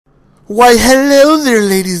Why, hello there,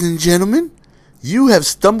 ladies and gentlemen. You have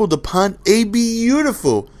stumbled upon a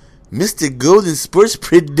beautiful Mr. Golden Sports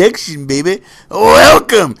production, baby.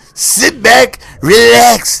 Welcome. Sit back,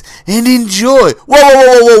 relax, and enjoy.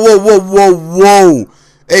 Whoa.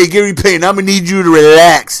 Hey, Gary Payton, I'm going to need you to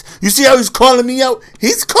relax. You see how he's calling me out?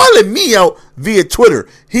 He's calling me out via Twitter.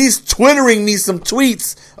 He's twittering me some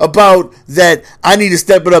tweets about that I need to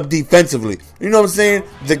step it up defensively. You know what I'm saying?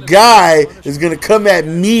 The guy is going to come at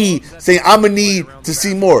me saying I'm going to need to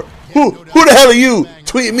see more. Who the hell are you?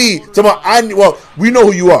 Tweet me. Well, we know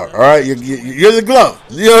who you are, all right? You're the glove.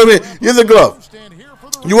 You know what I mean? You're the glove.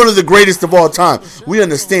 You're one of the greatest of all time. We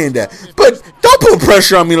understand that. But don't put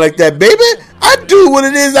pressure on me like that, baby. I do what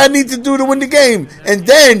it is I need to do to win the game. And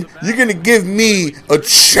then you're going to give me a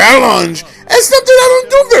challenge and something I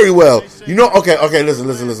don't do very well. You know, okay, listen.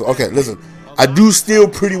 Okay, listen. I do steal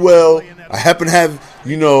pretty well. I happen to have,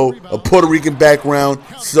 a Puerto Rican background.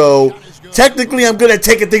 So technically I'm good at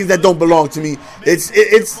taking things that don't belong to me.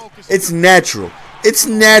 It's natural. It's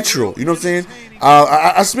natural. You know what I'm saying?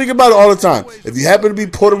 I speak about it all the time. If you happen to be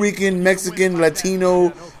Puerto Rican, Mexican,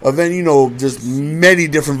 Latino, or then, just many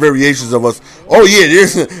different variations of us. Oh, yeah,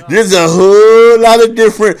 there's a whole lot of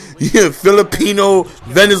different Filipino,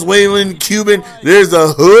 Venezuelan, Cuban. There's a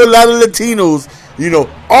whole lot of Latinos.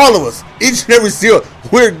 All of us, each and every single,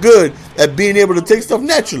 we're good at being able to take stuff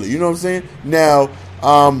naturally. You know what I'm saying? Now,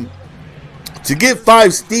 to get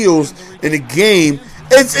 5 steals in a game,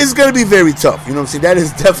 it's going to be very tough. You know what I'm saying? That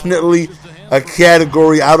is definitely a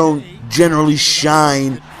category I don't generally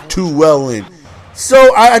shine too well in.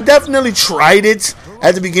 So I definitely tried it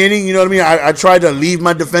at the beginning. You know what I mean? I tried to leave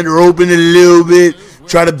my defender open a little bit,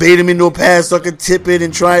 try to bait him into a pass so I could tip it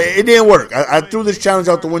and try it. It didn't work. I threw this challenge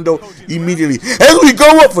out the window immediately. As we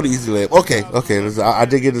go up for the easy layup. Okay. Listen, I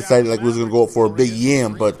did get excited like we was going to go up for a big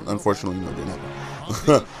yam, but unfortunately, it didn't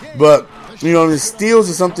happen. But, the steals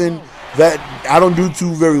is something that I don't do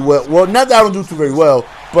too very well. Well, not that I don't do too very well,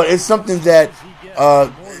 but it's something that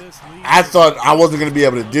I thought I wasn't going to be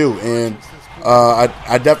able to do, and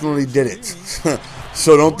I definitely did it.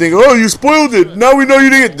 So don't think, oh, you spoiled it. Now we know you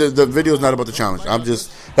didn't. The video's not about the challenge.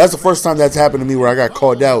 That's the first time that's happened to me where I got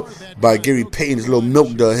called out by Gary Payton, his little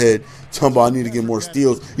milk dud head, talking about I need to get more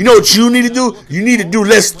steals. You know what you need to do? You need to do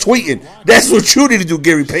less tweeting. That's what you need to do,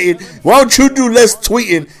 Gary Payton. Why don't you do less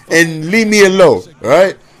tweeting and leave me alone, all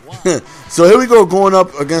right? So here we go, going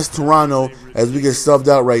up against Toronto as we get subbed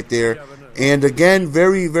out right there. And again,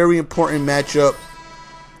 very, very important matchup.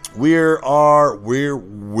 We are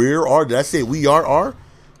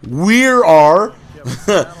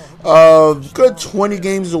good 20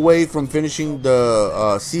 games away from finishing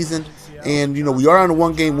the season. And, we are on a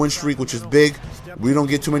 1-game win streak, which is big. We don't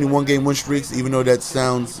get too many 1-game win streaks, even though that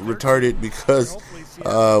sounds retarded because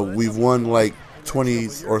we've won like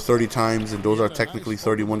 20 or 30 times, and those are technically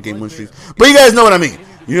 31-game win streaks. But you guys know what I mean.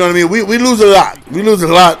 You know what I mean? We lose a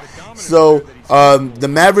lot. So the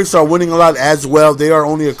Mavericks are winning a lot as well. They are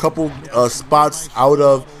only a couple spots out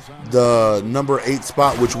of the number 8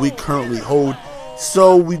 spot, which we currently hold.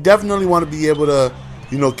 So we definitely want to be able to,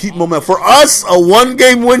 keep momentum. For us, a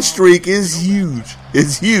 1-game win streak is huge.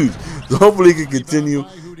 It's huge. So hopefully it can continue.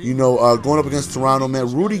 Going up against Toronto,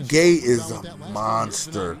 man. Rudy Gay is a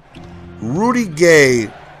monster. Rudy Gay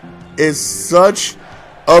is such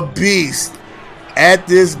a beast at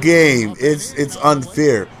this game. It's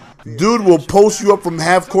unfair. Dude will post you up from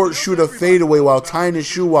half court, shoot a fadeaway while tying his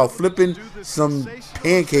shoe, while flipping some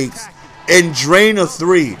pancakes, and drain a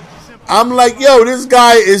 3. I'm like, yo, this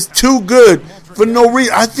guy is too good for no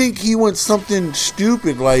reason. I think he went something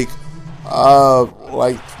stupid like 18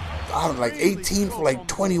 for like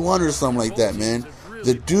 21 or something like that, man.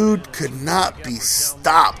 The dude could not be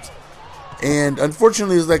stopped. And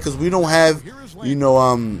unfortunately, it's like because we don't have,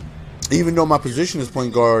 even though my position is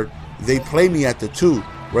point guard, they play me at the 2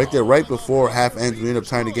 right there, right before half ends. We end up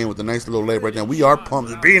tying the game with a nice little layup right now. We are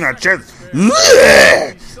pumped, beating our chest,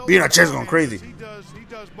 going crazy.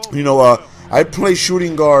 I play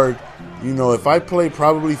shooting guard. If I play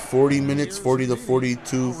probably 40 minutes, 40 to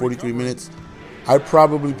 42, 43 minutes, I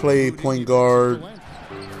probably play point guard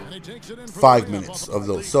 5 minutes of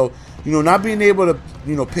those. So, not being able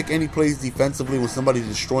to, pick any plays defensively when somebody's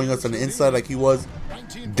destroying us on the inside like he was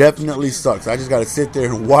definitely sucks. I just got to sit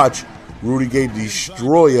there and watch Rudy Gay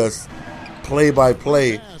destroy us play by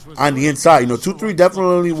play on the inside. 2-3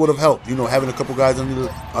 definitely would have helped, having a couple guys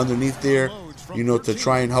underneath there, to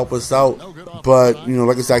try and help us out. But,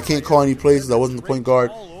 like I said, I can't call any plays. I wasn't the point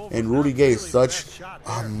guard. And Rudy Gay is such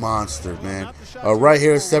a monster, man. Right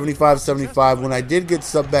here, 75-75. When I did get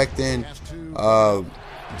subbed back then,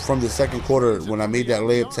 from the second quarter when I made that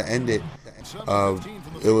layup to end it.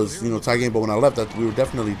 it was, you know, tie game. But when I left, we were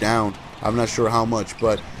definitely down. I'm not sure how much,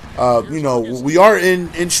 but you know, we are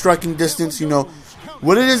in striking distance. You know,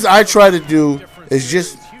 what it is I try to do is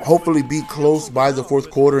just hopefully be close by the fourth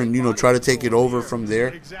quarter and, you know, try to take it over from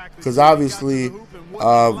there. Because obviously,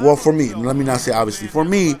 well, for me, let me not say obviously. For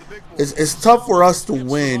me, it's tough for us to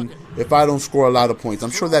win if I don't score a lot of points.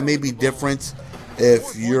 I'm sure that may be different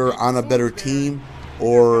if you're on a better team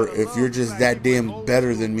or if you're just that damn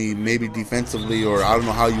better than me, maybe defensively, or I don't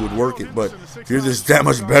know how you would work it. But if you're just that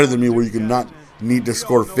much better than me where you can not need to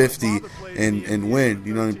score 50 and win,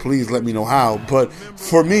 you know, and please let me know how. But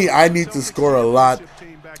for me, I need to score a lot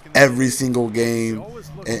every single game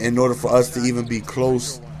in order for us to even be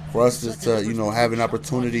close, for us to you know, have an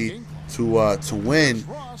opportunity to win.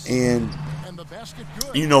 And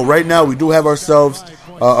you know, right now we do have ourselves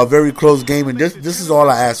a very close game, and this is all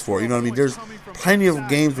I ask for. You know what I mean? There's plenty of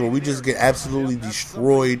games where we just get absolutely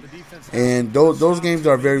destroyed, and those games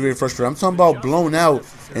are very, very frustrating. I'm talking about blown out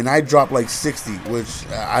and I drop like 60, which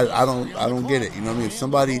I don't get it. You know what I mean? If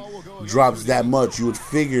somebody drops that much, you would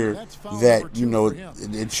figure that, you know,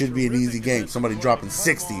 it should be an easy game. Somebody dropping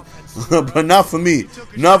 60, but not for me.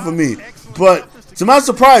 Not for me. But to my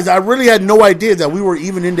surprise, I really had no idea that we were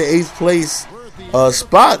even in the 8th place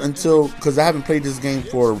spot until, because I haven't played this game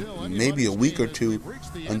for maybe a week or two,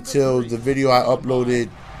 until the video I uploaded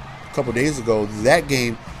a couple days ago. That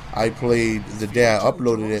game I played the day I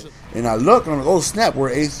uploaded it, and I look and I'm like, oh snap,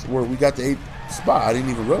 we got the 8th spot. I didn't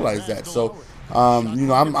even realize that. So you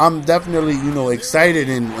know, I'm definitely, you know, excited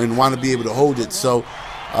and want to be able to hold it. So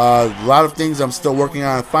a lot of things I'm still working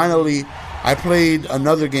on. Finally, I played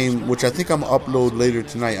another game, which I think I'm going to upload later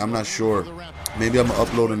tonight. I'm not sure. Maybe I'm going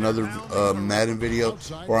to upload another Madden video,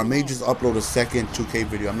 or I may just upload a second 2K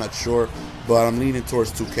video. I'm not sure, but I'm leaning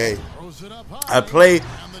towards 2K. I play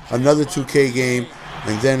another 2K game,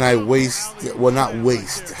 and then I waste, well, not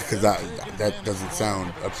waste, because that doesn't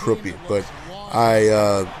sound appropriate, but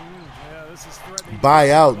I buy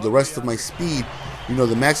out the rest of my speed. You know,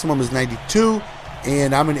 the maximum is 92,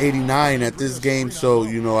 and I'm an 89 at this game, so,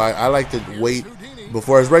 you know, I like to wait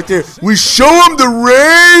before it's right there. We show them the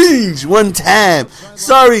range one time.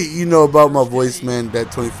 Sorry, you know, about my voice, man. That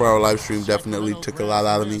 24-hour live stream definitely took a lot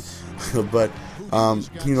out of me. But,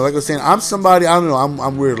 you know, like I was saying, I'm somebody, I don't know,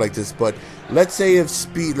 I'm weird like this, but let's say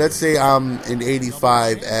I'm an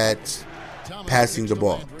 85 at passing the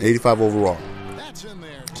ball, 85 overall.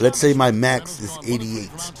 Let's say my max is 88.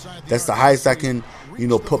 That's the highest I can, you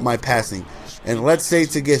know, put my passing. And let's say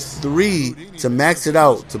to get 3, to max it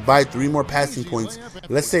out, to buy 3 more passing points,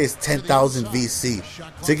 let's say it's 10,000 VC.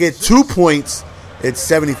 To get 2 points, it's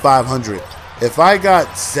 7,500. If I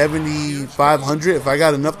got 7,500, if I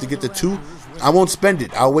got enough to get the 2, I won't spend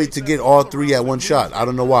it. I'll wait to get all 3 at one shot. I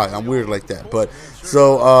don't know why. I'm weird like that. But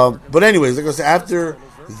so, but anyways, like I said, after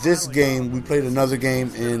this game, we played another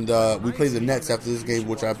game, and we played the Nets after this game,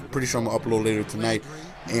 which I'm pretty sure I'm gonna upload later tonight.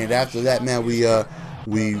 And after that, man,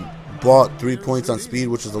 we bought 3 points on speed,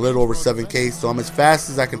 which is a little over 7K. So I'm as fast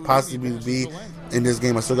as I can possibly be in this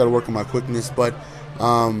game. I still got to work on my quickness, but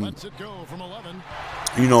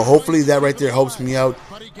you know, hopefully that right there helps me out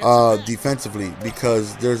defensively,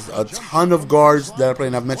 because there's a ton of guards that I play,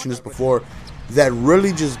 and I've mentioned this before, that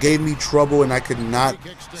really just gave me trouble, and I could not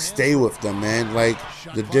stay with them, man. Like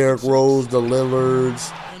the Derrick Rose, the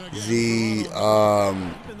Lillards, the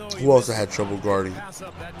who else I had trouble guarding?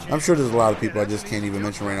 I'm sure there's a lot of people I just can't even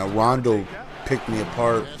mention right now. Rondo picked me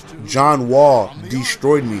apart. John Wall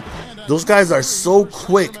destroyed me. Those guys are so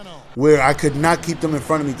quick where I could not keep them in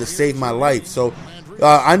front of me to save my life. So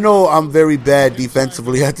I know I'm very bad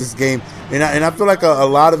defensively at this game, and I feel like a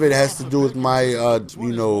lot of it has to do with my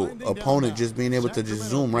you know, opponent just being able to just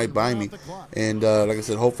zoom right by me. And like I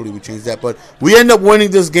said, hopefully we change that. But we end up winning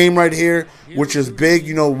this game right here, which is big.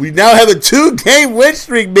 You know, we now have a 2-game win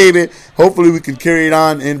streak, baby. Hopefully we can carry it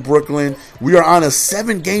on in Brooklyn. We are on a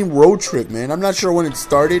 7-game road trip, man. I'm not sure when it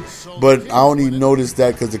started, but I only noticed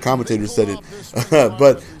that because the commentator said it.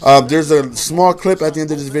 But there's a small clip at the end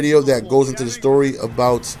of this video that goes into the story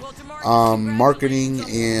about marketing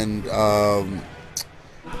and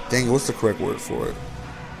dang, what's the correct word for it?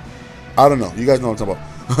 I don't know. You guys know what I'm talking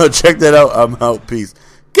about. Check that out. I'm out. Peace.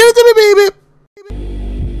 Give it to me, baby.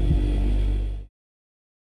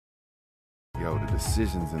 Yo, the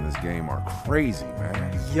decisions in this game are crazy,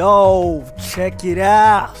 man. Yo, check it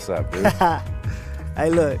out. What's up, dude? Hey,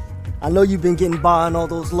 look, I know you've been getting by on all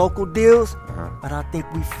those local deals, but I think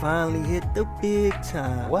we finally hit the big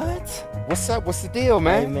time. What? What's up? What's the deal,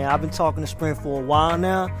 man? Hey, man, I've been talking to Sprint for a while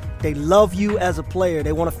now. They love you as a player.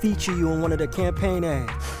 They want to feature you in one of their campaign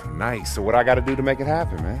ads. Nice. So what I got to do to make it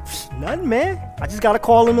happen, man? Nothing, man. I just got to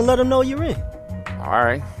call them and let them know you're in. All All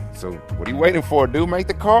right. So what are you waiting for, dude? Make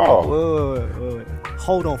the call. Wait.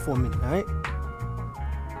 Hold on for a minute, all right?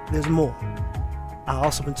 There's more. I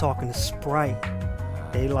also been talking to Sprite.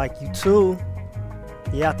 They like you too.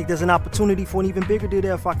 Yeah, I think there's an opportunity for an even bigger deal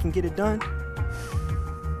there if I can get it done.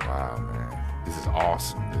 Wow, man. This is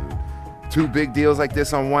awesome, dude. 2 big deals like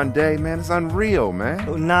this on one day, man. It's unreal, man.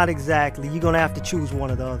 Well, not exactly. You're going to have to choose one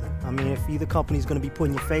or the other. I mean, if either company's going to be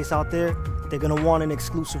putting your face out there, they're going to want an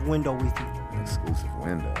exclusive window with you. An exclusive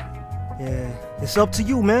window. Yeah, it's up to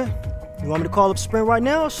you, man. You want me to call up Sprint right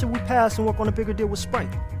now, or should we pass and work on a bigger deal with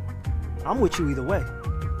Sprite? I'm with you either way.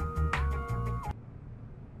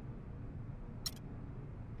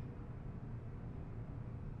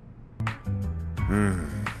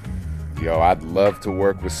 Yo, I'd love to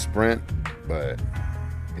work with Sprint, but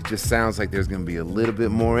it just sounds like there's gonna be a little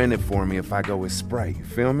bit more in it for me if I go with Sprite, you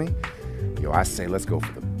feel me? Yo, I say let's go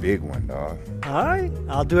for the big one, dog. All right,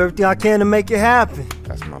 I'll do everything I can to make it happen.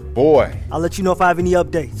 That's my boy. I'll let you know if I have any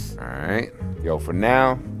updates. All right. Yo, for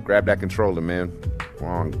now, grab that controller, man. We're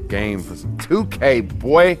on game for some 2K,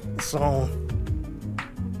 boy. It's on.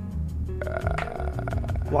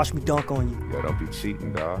 Watch me dunk on you. Yo, don't be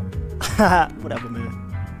cheating, dog. Whatever, man.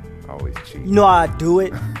 Always cheating. You know how I do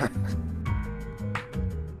it.